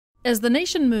As the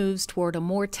nation moves toward a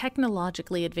more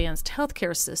technologically advanced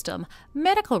healthcare system,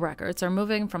 medical records are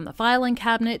moving from the filing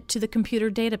cabinet to the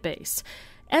computer database.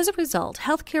 As a result,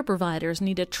 healthcare providers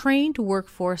need a trained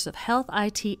workforce of health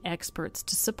IT experts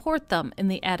to support them in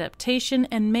the adaptation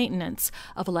and maintenance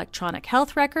of electronic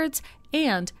health records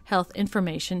and health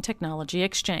information technology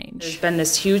exchange. There's been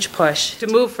this huge push to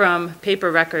move from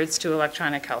paper records to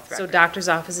electronic health records. So doctors'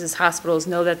 offices, hospitals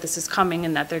know that this is coming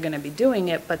and that they're going to be doing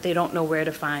it, but they don't know where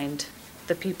to find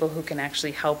the people who can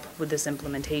actually help with this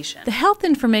implementation. The Health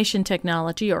Information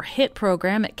Technology, or HIT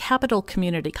program at Capital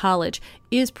Community College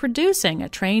is producing a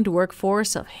trained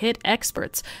workforce of HIT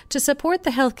experts to support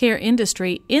the healthcare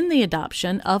industry in the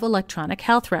adoption of electronic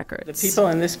health records. The people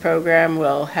in this program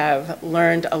will have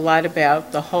learned a lot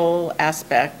about the whole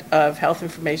aspect of health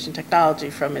information technology,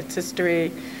 from its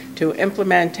history to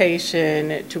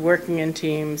implementation to working in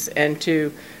teams and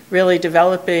to really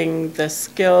developing the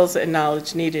skills and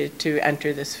knowledge needed to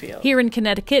enter this field. Here in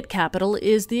Connecticut, Capital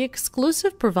is the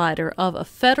exclusive provider of a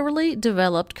federally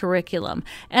developed curriculum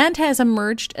and has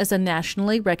emerged as a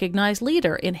nationally recognized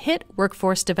leader in HIT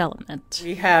workforce development.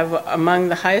 We have among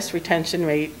the highest retention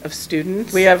rate of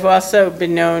students. We have also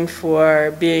been known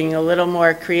for being a little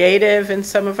more creative in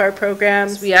some of our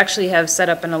programs. We actually have set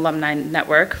up an alumni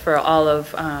network for all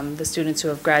of the students who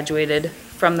have graduated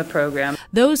from the program.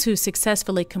 Those who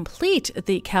successfully complete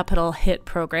the Capital HIT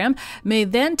program may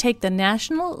then take the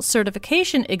national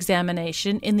certification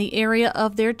examination in the area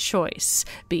of their choice,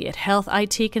 be it health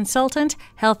IT consultant,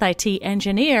 health IT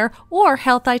engineer, or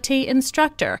health IT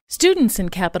instructor. Students in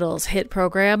Capital's HIT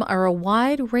program are a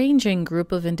wide-ranging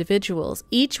group of individuals,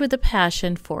 each with a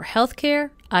passion for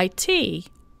healthcare, IT,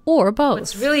 or both.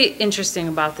 What's really interesting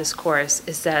about this course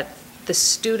is that the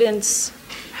students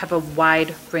have a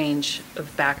wide range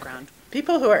of background.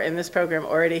 People who are in this program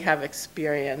already have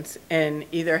experience in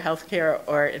either healthcare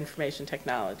or information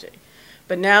technology.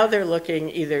 But now they're looking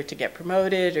either to get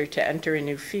promoted or to enter a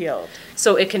new field.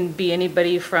 So it can be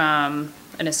anybody from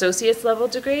an associate's level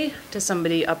degree to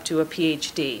somebody up to a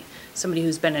PhD. Somebody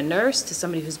who's been a nurse to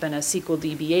somebody who's been a SQL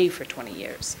DBA for 20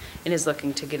 years and is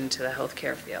looking to get into the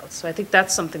healthcare field. So I think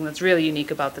that's something that's really unique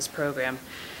about this program,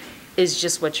 is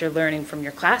just what you're learning from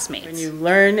your classmates. When you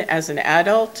learn as an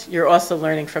adult, you're also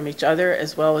learning from each other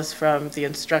as well as from the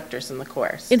instructors in the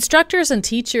course. Instructors and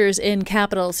teachers in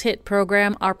Capital's HIT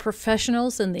program are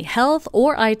professionals in the health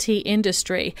or IT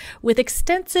industry with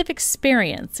extensive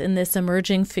experience in this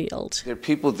emerging field. There are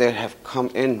people that have come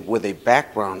in with a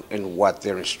background in what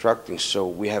they're instructing, so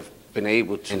we have been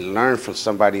able to learn from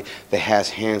somebody that has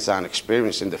hands-on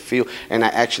experience in the field and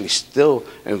are actually still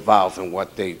involved in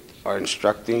what they are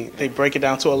instructing. They break it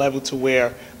down to a level to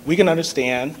where we can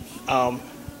understand how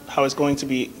it's going to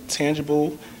be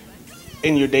tangible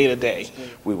in your day-to-day.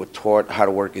 We were taught how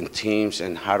to work in teams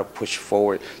and how to push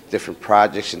forward different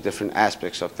projects and different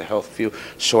aspects of the health field.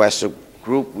 So as a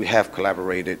group, we have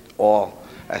collaborated all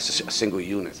as a single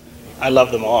unit. I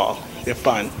love them all. They're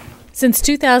fun. Since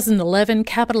 2011,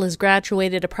 Capital has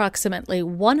graduated approximately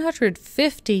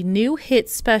 150 new HIT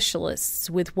specialists,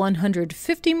 with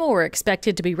 150 more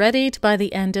expected to be readied by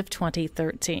the end of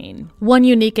 2013. One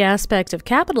unique aspect of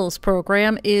Capital's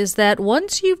program is that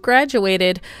once you've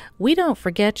graduated, we don't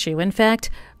forget you. In fact,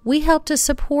 we help to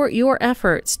support your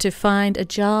efforts to find a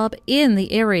job in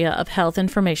the area of health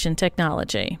information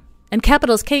technology. And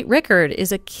Capital's Kate Rickard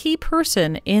is a key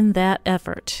person in that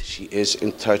effort. She is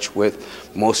in touch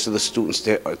with most of the students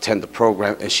that attend the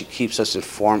program, and she keeps us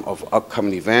informed of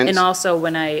upcoming events. And also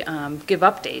when I give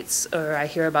updates or I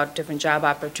hear about different job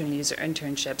opportunities or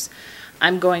internships,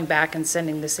 I'm going back and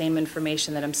sending the same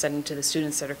information that I'm sending to the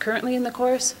students that are currently in the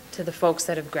course to the folks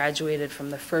that have graduated from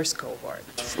the first cohort.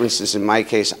 For instance, in my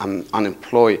case, I'm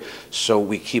unemployed, so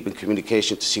we keep in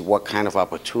communication to see what kind of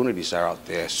opportunities are out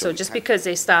there. So just because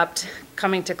they stopped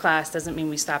coming to class doesn't mean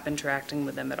we stop interacting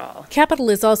with them at all. Capital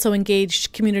has also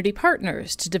engaged community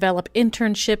partners to develop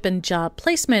internship and job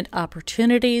placement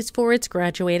opportunities for its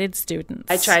graduated students.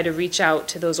 I try to reach out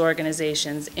to those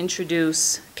organizations,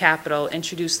 introduce Capital,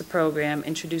 introduce the program,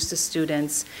 introduce the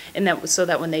students, and that so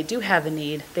that when they do have a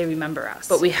need, they remember us.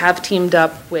 But we have teamed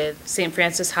up with St.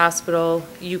 Francis Hospital,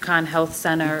 UConn Health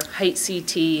Center, Height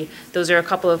CT. Those are a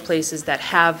couple of places that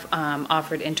have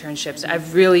offered internships.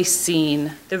 I've really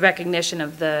seen the recognition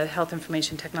of the Health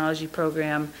Information Technology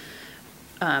program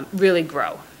really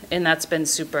grow. And that's been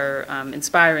super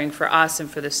inspiring for us and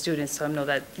for the students to know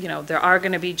that, you know, there are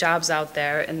going to be jobs out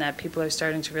there and that people are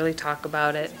starting to really talk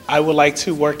about it. I would like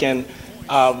to work in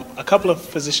a couple of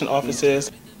physician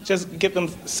offices, just get them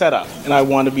set up, and I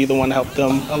want to be the one to help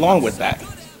them along with that.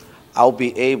 I'll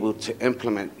be able to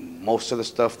implement most of the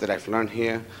stuff that I've learned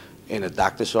here in a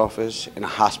doctor's office, in a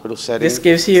hospital setting. This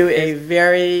gives you a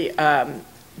very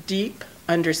deep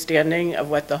understanding of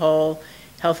what the whole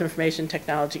health information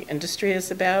technology industry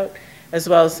is about, as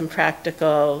well as some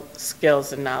practical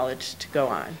skills and knowledge to go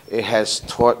on. It has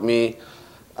taught me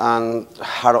on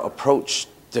how to approach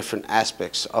different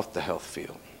aspects of the health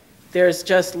field. There's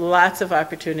just lots of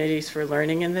opportunities for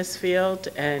learning in this field,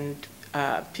 and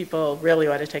people really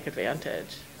want to take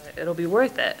advantage. It'll be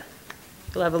worth it.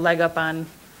 You'll have a leg up on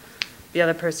the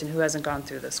other person who hasn't gone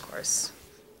through this course.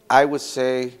 I would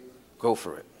say go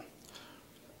for it.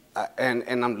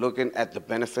 And I'm looking at the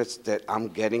benefits that I'm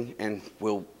getting and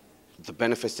the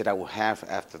benefits that I will have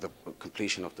after the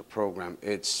completion of the program.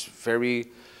 It's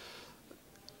very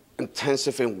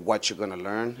intensive in what you're going to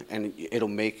learn, and it'll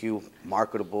make you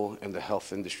marketable in the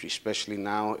health industry, especially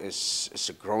now. It's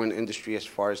a growing industry as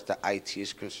far as the IT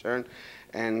is concerned,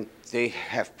 and they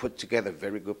have put together a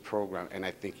very good program, and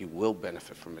I think you will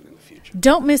benefit from it in the future.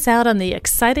 Don't miss out on the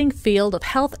exciting field of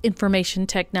health information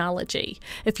technology.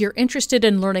 If you're interested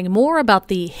in learning more about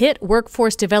the HIT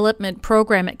Workforce Development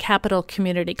Program at Capital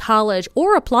Community College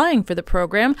or applying for the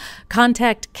program,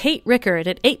 contact Kate Rickard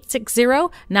at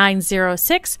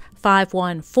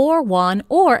 860-906-5141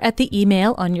 or at the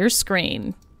email on your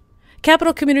screen.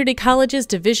 Capital Community College's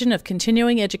Division of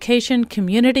Continuing Education,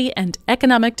 Community, and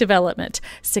Economic Development.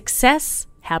 Success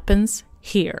happens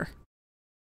here.